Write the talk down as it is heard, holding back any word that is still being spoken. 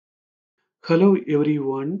Hello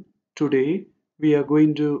everyone. Today we are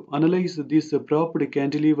going to analyze this propped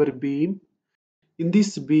cantilever beam. In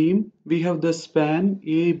this beam we have the span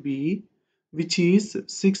AB which is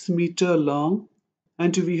 6 meter long,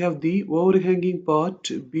 and we have the overhanging part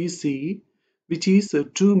BC which is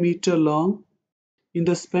 2 meter long. In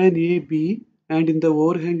the span AB and in the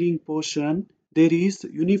overhanging portion there is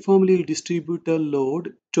uniformly distributed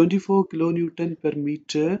load 24 kN per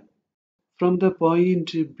meter. From the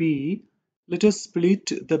point B, let us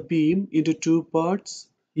split the beam into two parts,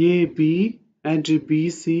 AB and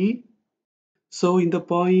BC. So in the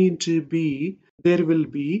point B, there will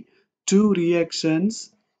be two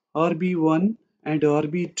reactions, RB1 and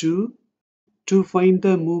RB2. To find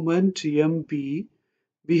the moment MB,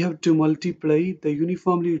 we have to multiply the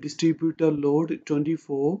uniformly distributed load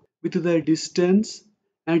 24 with the distance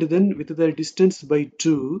and then with the distance by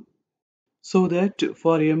 2. So that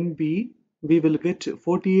for MB we will get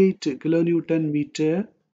 48 kilonewton meter.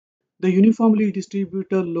 The uniformly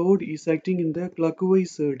distributed load is acting in the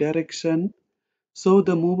clockwise direction, so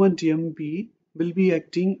the moment MB will be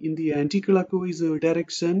acting in the anti-clockwise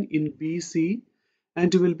direction in BC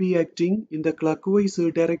and will be acting in the clockwise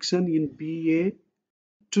direction in BA.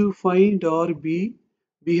 To find RB,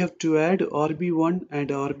 we have to add RB1 and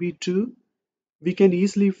RB2. We can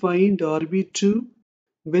easily find RB2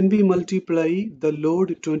 when we multiply the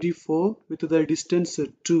load 24 with the distance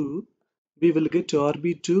 2. We will get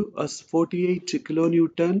RB2 as 48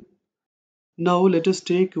 kilonewton. Now let us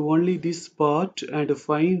take only this part and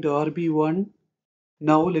find RB1.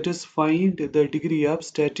 Now let us find the degree of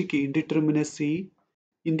static indeterminacy.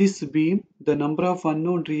 In this beam, the number of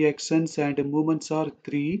unknown reactions and moments are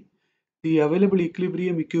 3. The available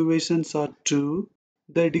equilibrium equations are 2.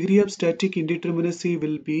 The degree of static indeterminacy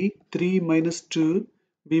will be 3 minus 2.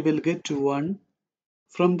 We will get 1.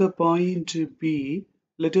 From the point B,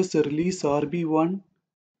 let us release RB1.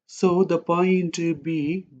 So the point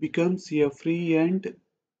B becomes a free end.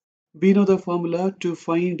 We know the formula to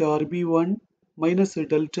find RB1 minus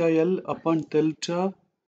delta L upon delta.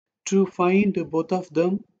 To find both of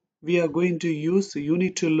them, we are going to use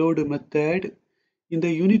unit load method. In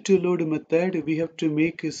the unit load method, we have to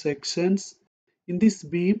make sections. In this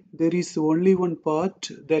beam, there is only one part,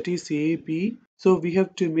 that is AB. So we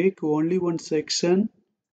have to make only one section.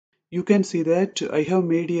 You can see that I have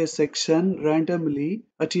made a section randomly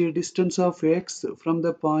at a distance of x from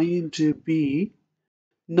the point B.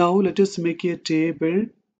 Now let us make a table.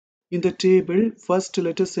 In the table, first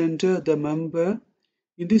let us enter the member.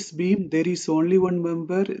 In this beam, there is only one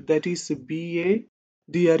member, that is BA.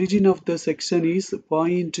 The origin of the section is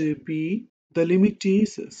point B. The limit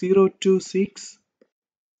is 0 to 6.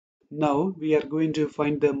 Now we are going to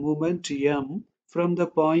find the moment M from the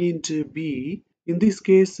point B. In this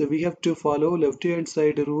case, we have to follow left-hand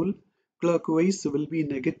side rule. Clockwise will be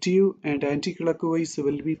negative and anti-clockwise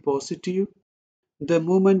will be positive. The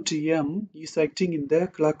moment M is acting in the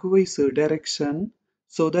clockwise direction,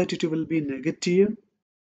 so that it will be negative.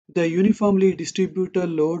 The uniformly distributed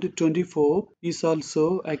load 24 is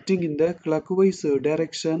also acting in the clockwise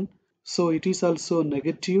direction, so it is also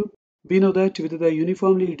negative. We know that with the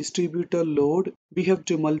uniformly distributed load, we have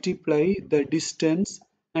to multiply the distance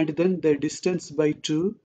and then the distance by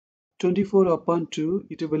 2. 24 upon 2,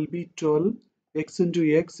 it will be 12. X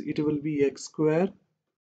into x, it will be x square.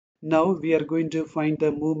 Now we are going to find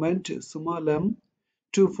the moment small m.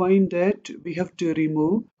 To find that, we have to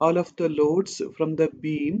remove all of the loads from the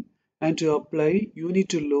beam and to apply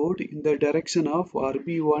unit load in the direction of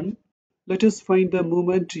RB1. Let us find the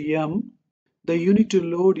moment m. The unit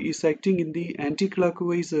load is acting in the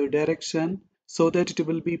anti-clockwise direction, so that it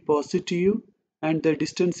will be positive and the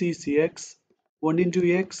distance is x. 1 into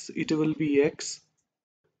x, it will be x.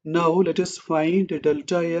 Now let us find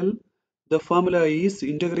delta L. The formula is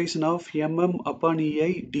integration of mm upon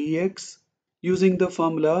EI dx. Using the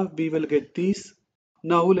formula, we will get this.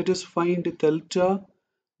 Now let us find delta.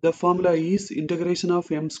 The formula is integration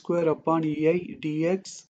of m square upon EI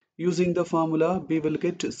dx. Using the formula, we will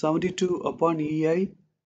get 72 upon EI.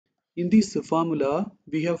 In this formula,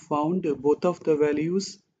 we have found both of the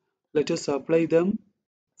values. Let us apply them.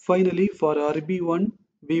 Finally, for RB1,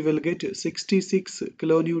 we will get 66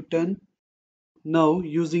 kilonewton. Now,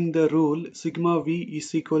 using the rule sigma v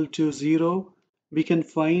is equal to 0, we can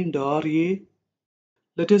find RA.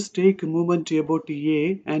 Let us take moment about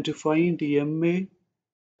A and find MA.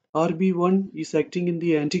 RB1 is acting in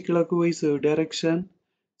the anticlockwise direction,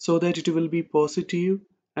 so that it will be positive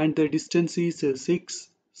and the distance is 6.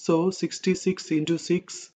 So 66 into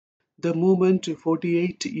 6. The moment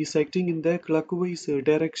 48 is acting in the clockwise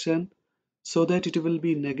direction, so that it will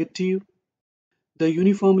be negative. The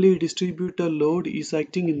uniformly distributed load is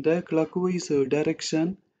acting in the clockwise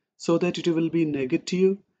direction, so that it will be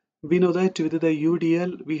negative. We know that with the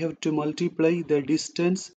UDL we have to multiply the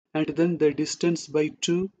distance and then the distance by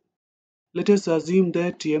 2. Let us assume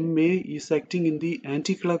that MA is acting in the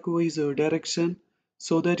anti-clockwise direction,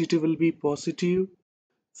 so that it will be positive.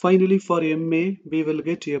 Finally, for MA, we will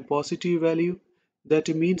get a positive value.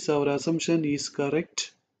 That means our assumption is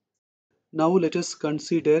correct. Now let us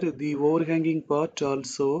consider the overhanging part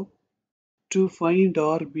also. To find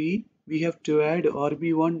RB, we have to add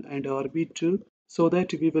RB1 and RB2, so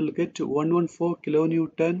that we will get 114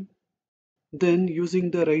 kilonewton. Then using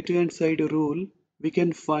the right hand side rule, we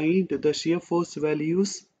can find the shear force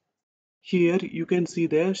values. Here you can see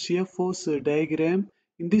the shear force diagram.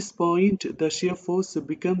 In this point, the shear force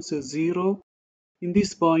becomes 0. In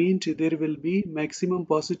this point, there will be maximum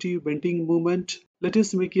positive bending moment. Let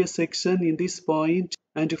us make a section in this point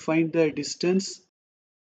and find the distance.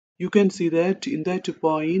 You can see that in that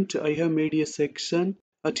point, I have made a section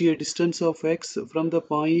at a distance of x from the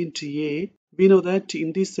point A. We know that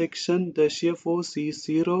in this section, the shear force is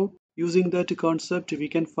 0. Using that concept, we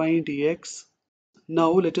can find x.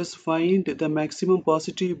 Now let us find the maximum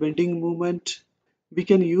positive bending moment. We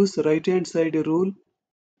can use right hand side rule.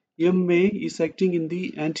 MA is acting in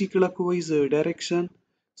the anti-clockwise direction,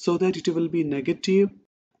 so that it will be negative.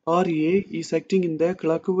 RA is acting in the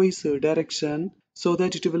clockwise direction, so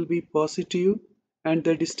that it will be positive, and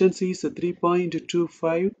the distance is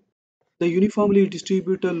 3.25. The uniformly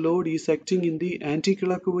distributed load is acting in the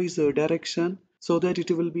anti-clockwise direction, so that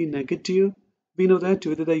it will be negative. We know that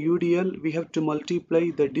with the UDL we have to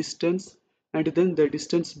multiply the distance and then the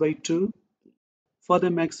distance by 2. For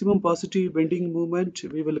the maximum positive bending moment,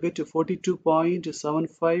 we will get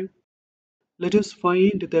 42.75. Let us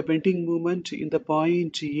find the bending moment in the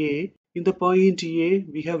point A. In the point A,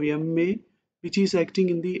 we have MA, which is acting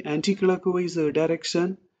in the anti-clockwise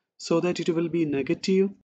direction, so that it will be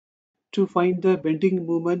negative. To find the bending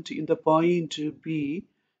moment in the point B,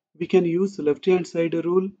 we can use left-hand side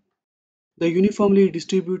rule. The uniformly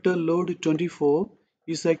distributed load 24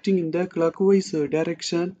 is acting in the clockwise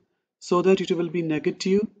direction, so that it will be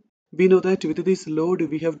negative. We know that with this load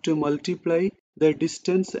we have to multiply the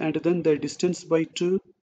distance and then the distance by 2.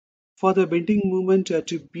 For the bending moment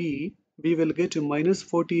at B, we will get minus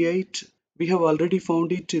 48. We have already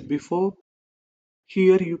found it before.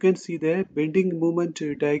 Here you can see the bending moment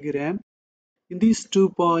diagram. In these 2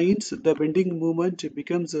 points, the bending moment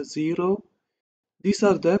becomes 0. These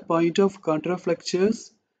are the point of contraflexures.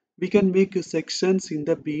 We can make sections in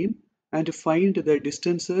the beam and find the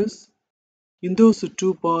distances. In those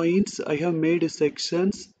 2 points, I have made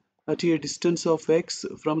sections at a distance of x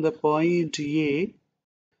from the point A.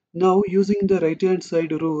 Now, using the right hand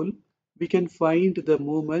side rule, we can find the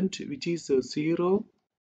moment, which is 0.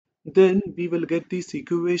 Then we will get this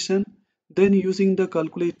equation. Then using the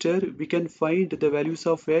calculator, we can find the values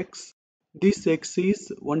of x. This x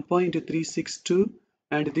is 1.362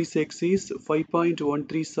 and this x is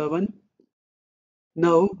 5.137.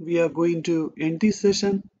 Now we are going to end this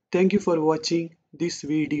session. Thank you for watching this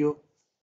video.